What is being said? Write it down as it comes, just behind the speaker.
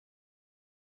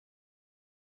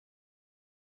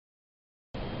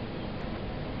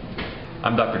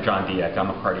I'm Dr. John Dieck.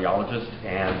 I'm a cardiologist,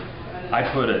 and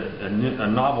I put a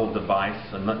novel device,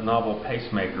 a novel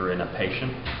pacemaker in a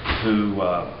patient who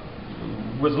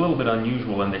was a little bit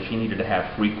unusual in that she needed to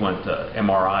have frequent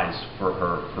MRIs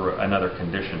for another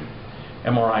condition.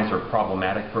 MRIs are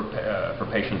problematic for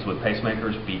patients with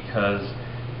pacemakers because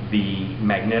the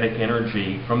magnetic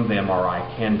energy from the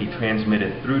MRI can be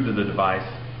transmitted through to the device,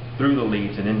 through the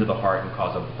leads and into the heart, and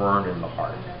cause a burn in the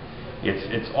heart.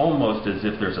 It's almost as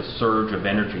if there's a surge of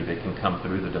energy that can come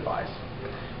through the device.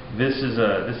 This is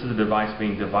a device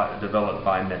being developed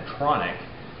by Medtronic,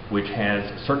 which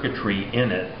has circuitry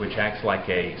in it which acts like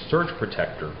a surge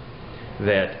protector,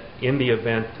 that in the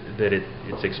event that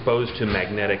it's exposed to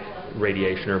magnetic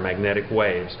radiation or magnetic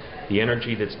waves, the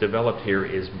energy that's developed here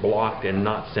is blocked and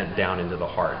not sent down into the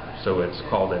heart. So it's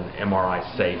called an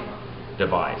MRI-safe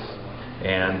device.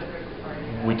 And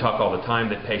we talk all the time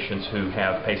that patients who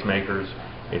have pacemakers,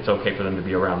 it's okay for them to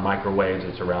be around microwaves,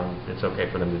 it's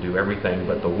okay for them to do everything,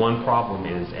 but the one problem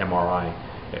is MRI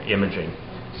imaging.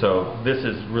 So this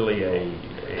is really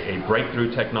a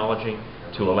breakthrough technology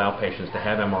to allow patients to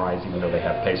have MRIs even though they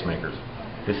have pacemakers.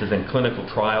 This is in clinical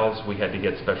trials. We had to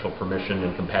get special permission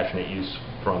and compassionate use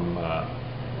from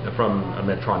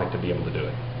Medtronic to be able to do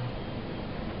it.